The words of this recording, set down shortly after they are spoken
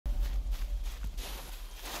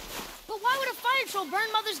patrol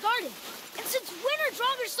burned Mother's garden. And since when are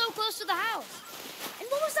Draugrs so close to the house? And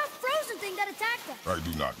what was that frozen thing that attacked us? I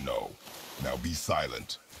do not know. Now be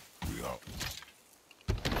silent. We are...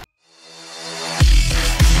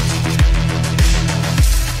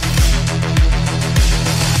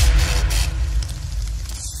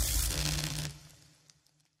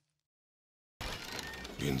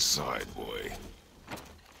 Inside, boy.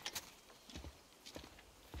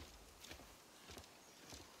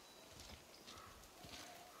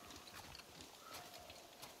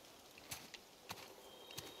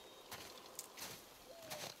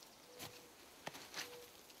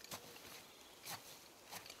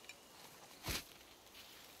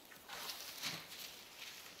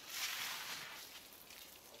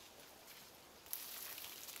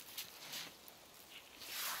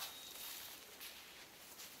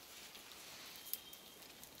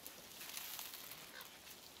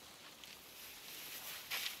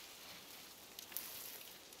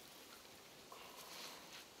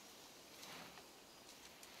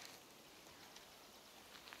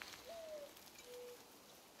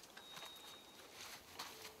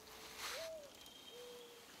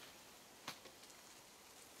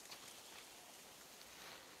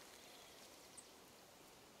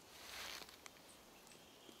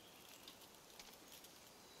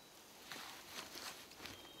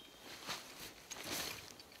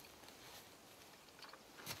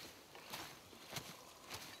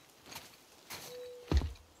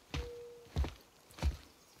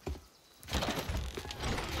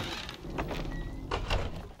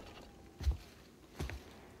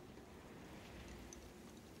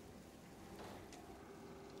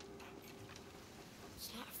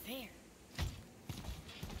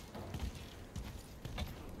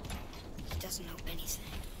 Doesn't know anything.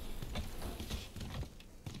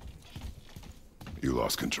 You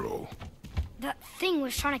lost control. That thing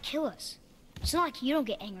was trying to kill us. It's not like you don't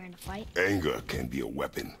get anger in a fight. Anger can be a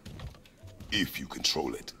weapon. If you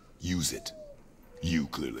control it, use it. You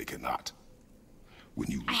clearly cannot. When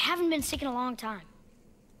you... I haven't been sick in a long time.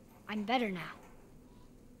 I'm better now.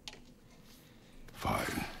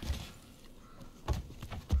 Fine.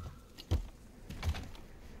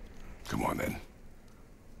 Come on then.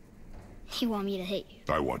 You want me to hit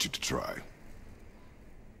you? I want you to try.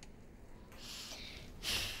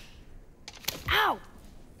 Ow!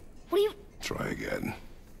 What are you... Try again.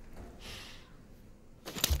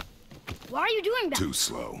 Why are you doing that? Too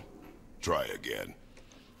slow. Try again.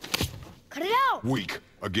 Cut it out! Weak.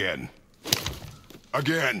 Again.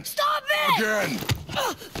 Again! Stop it! Again!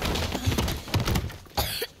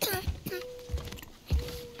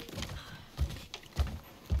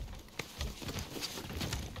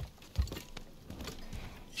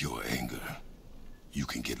 Your anger, you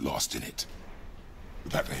can get lost in it. The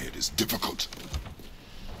path ahead is difficult.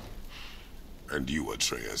 And you,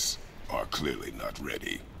 Atreus, are clearly not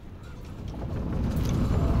ready.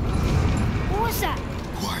 What was that?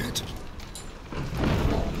 Quiet.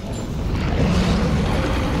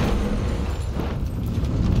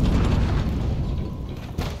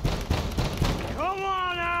 Come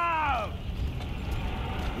on out!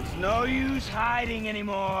 There's no use hiding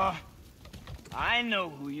anymore. I know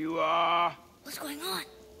who you are. What's going on?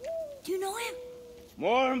 Do you know him?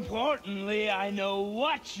 More importantly, I know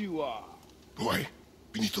what you are. Boy,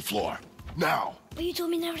 beneath the floor. Now! But you told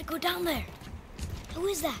me never to go down there. Who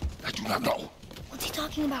is that? I do not know. What's he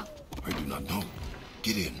talking about? I do not know.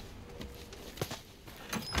 Get in.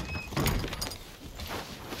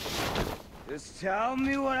 Just tell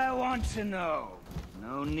me what I want to know.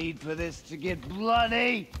 No need for this to get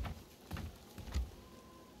bloody.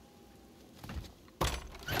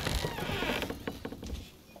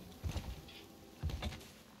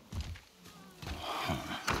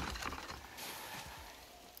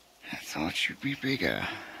 I thought you'd be bigger.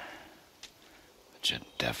 But you're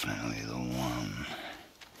definitely the one.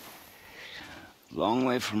 Long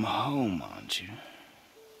way from home, aren't you?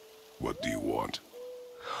 What do you want?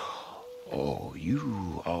 Oh,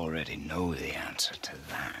 you already know the answer to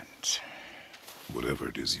that. Whatever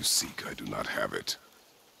it is you seek, I do not have it.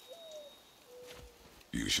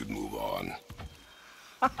 You should move on.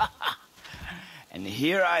 And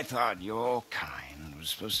here I thought your kind was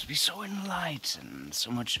supposed to be so enlightened,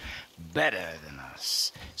 so much better than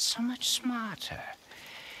us, so much smarter.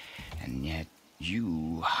 And yet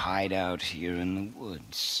you hide out here in the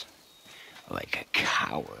woods, like a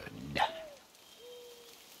coward.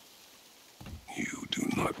 You do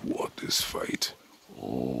not want this fight.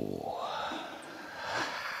 Oh,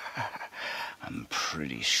 I'm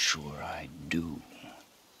pretty sure I do.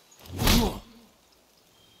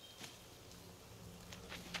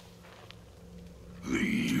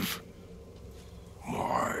 Leave.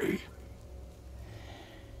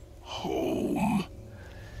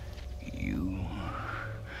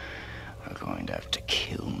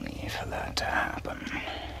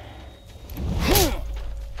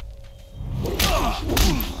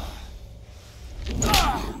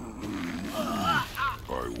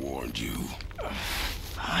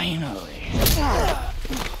 Finally.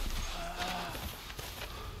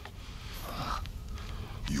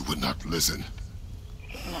 You would not listen.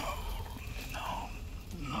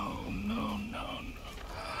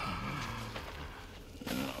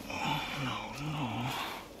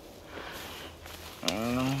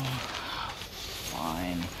 No.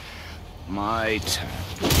 Fine. My turn.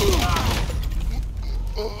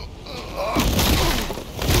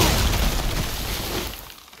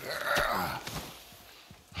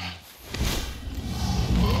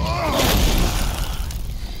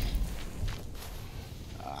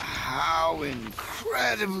 How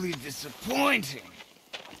incredibly disappointing.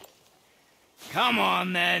 Come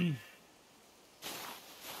on, then.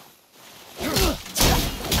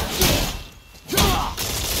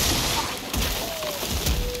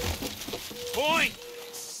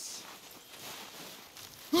 Points.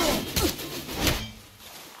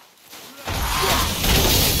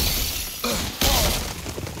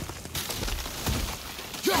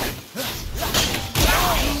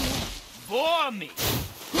 For me.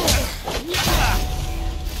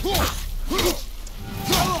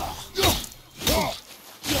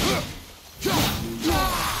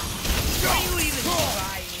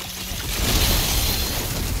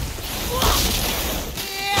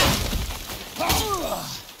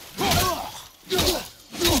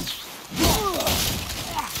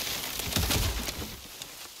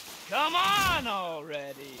 Come on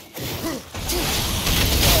already!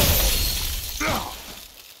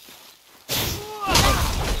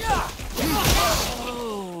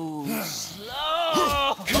 Oh, slow!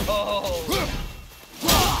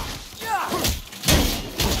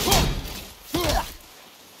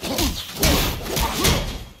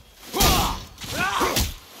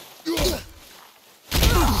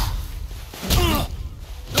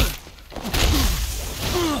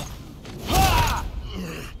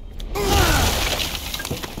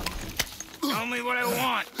 Tell me what I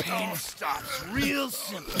want. Pain stops real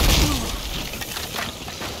simple.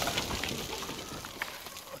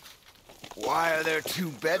 Why are there two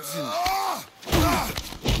beds in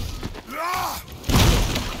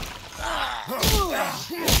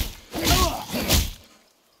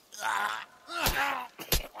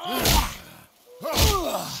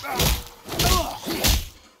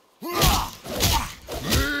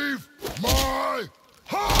Leave my house!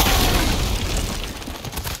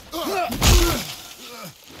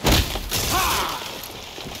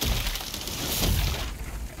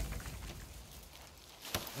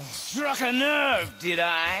 Struck a nerve, did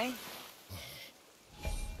I?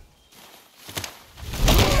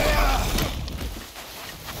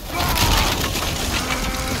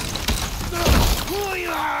 Who are you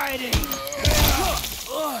hiding?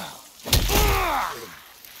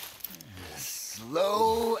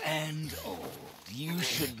 Slow and old. You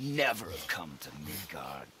should never have come to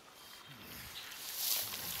Midgard.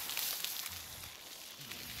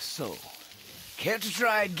 So, care to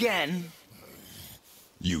try again?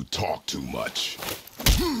 You talk too much.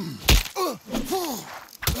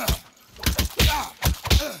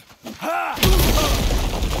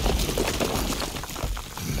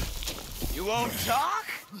 You won't talk?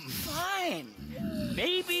 Fine.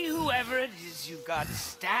 Maybe whoever it is you got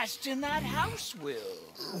stashed in that house will.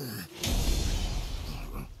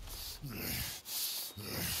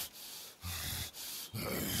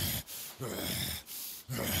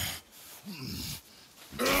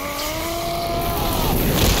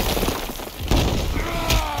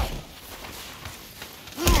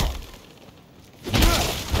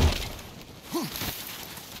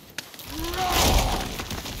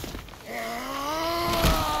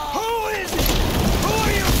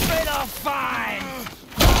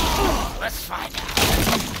 Let's find out.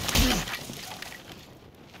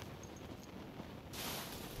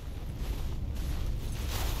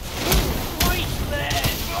 Wait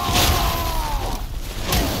there!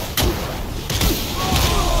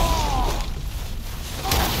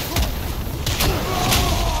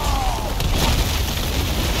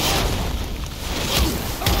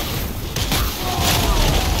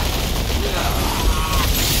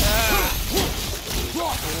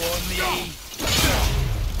 For me.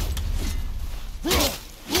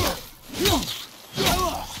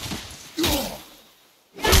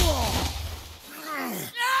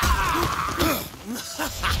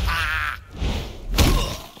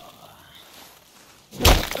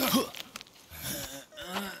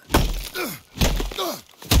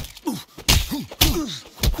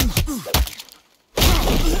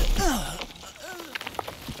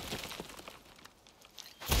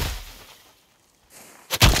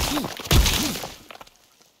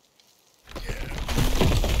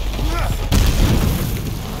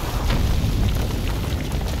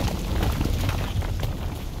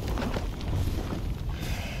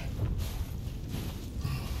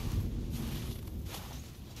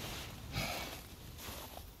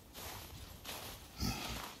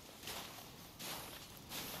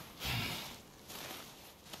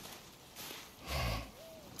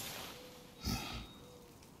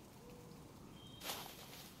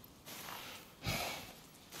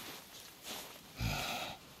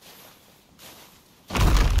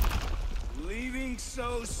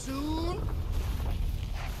 so soon?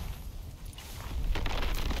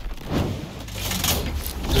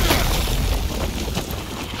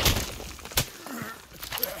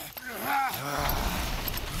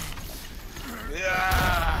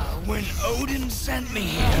 When Odin sent me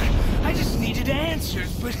here, I just needed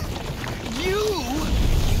answers, but you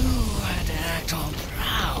had to act all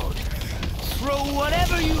proud. Throw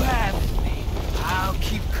whatever you have at me. I'll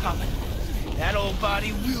keep coming. That old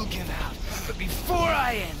body will give out. But before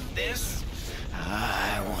I end this,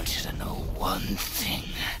 I want you to know one thing.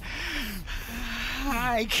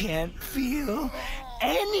 I can't feel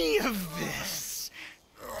any of this.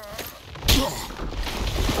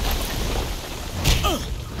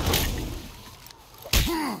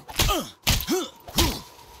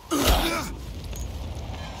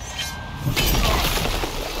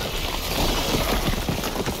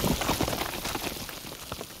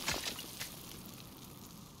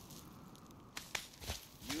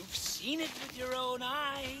 You've seen it with your own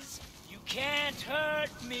eyes. You can't hurt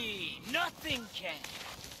me. Nothing can.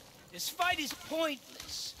 This fight is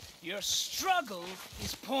pointless. Your struggle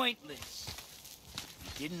is pointless.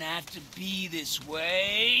 It didn't have to be this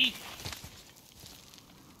way.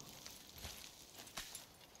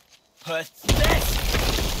 Pathetic!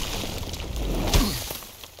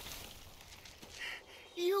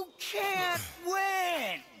 You can't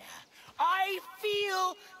win! I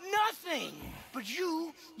feel nothing! But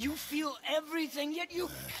you feel everything, yet you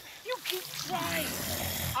keep trying.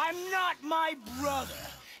 I'm not my brother.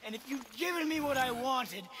 And if you'd given me what I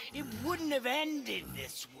wanted, it wouldn't have ended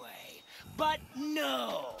this way. But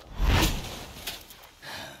no!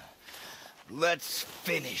 Let's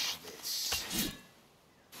finish this.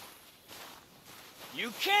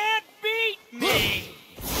 You can't beat me!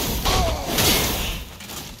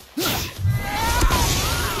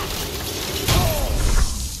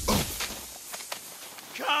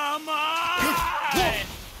 Come on!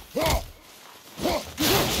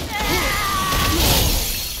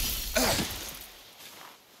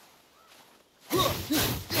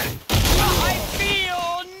 I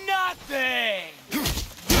feel nothing!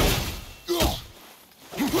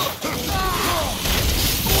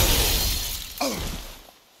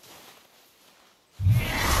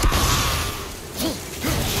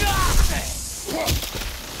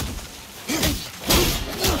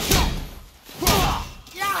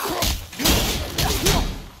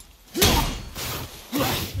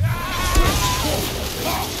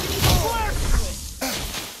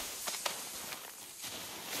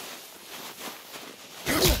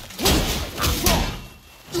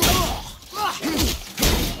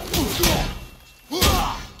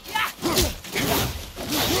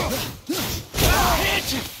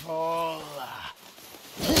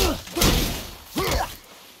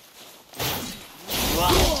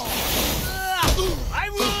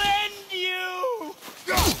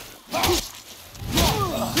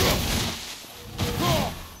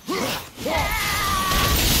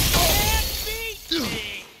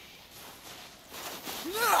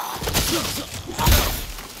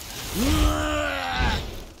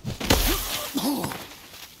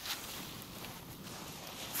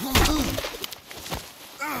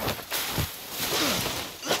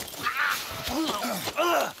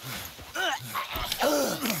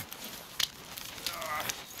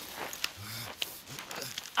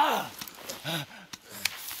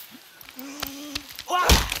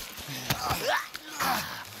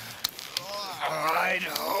 I'd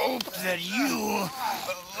hoped that you,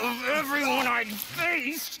 of everyone I'd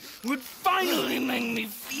faced, would finally make me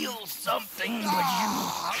feel something, but you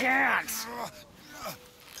can't.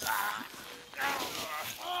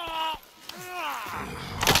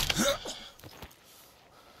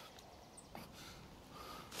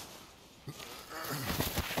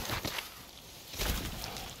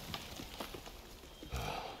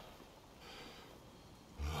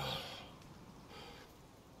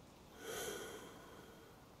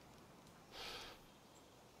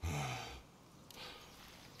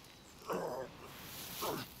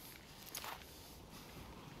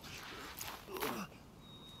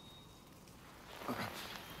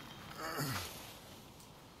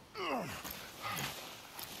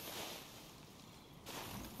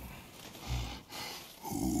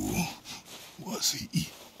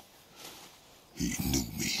 He knew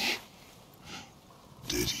me.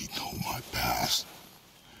 Did he know my past?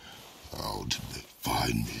 How did they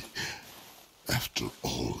find me after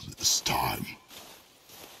all this time?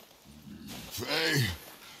 Faye,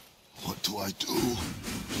 what do I do?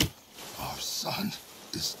 Our son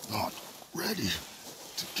is not ready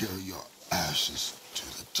to carry your ashes to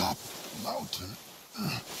the top of the mountain.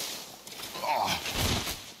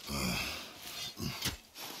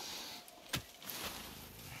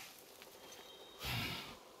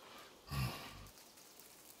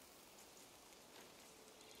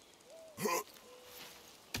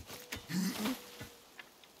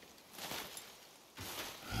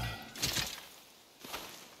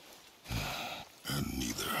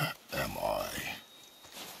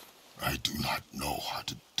 I do not know how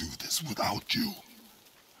to do this without you.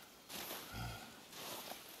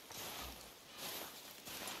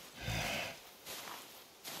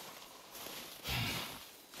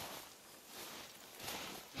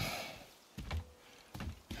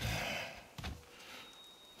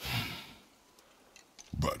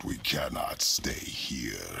 But we cannot stay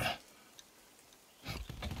here.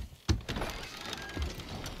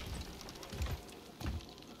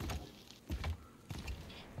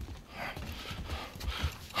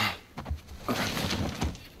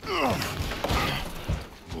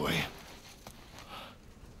 Boy.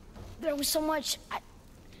 There was so much.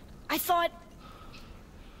 I thought.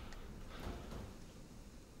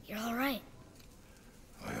 You're all right.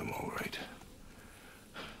 I am all right.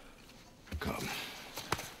 Come.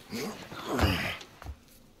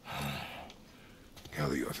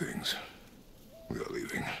 Gather your things. We are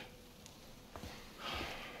leaving.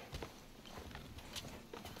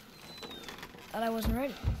 Thought I wasn't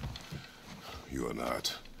ready. You are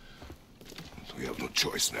not. We have no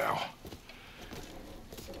choice now.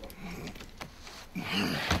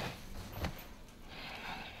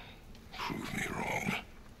 Prove me wrong.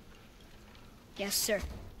 Yes, sir.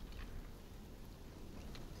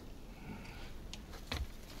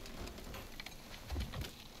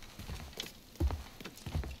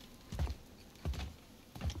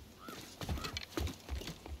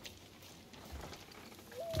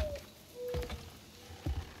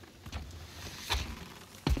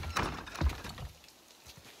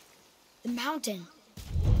 The mountain.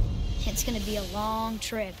 It's gonna be a long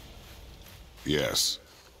trip. Yes,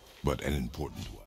 but an important one.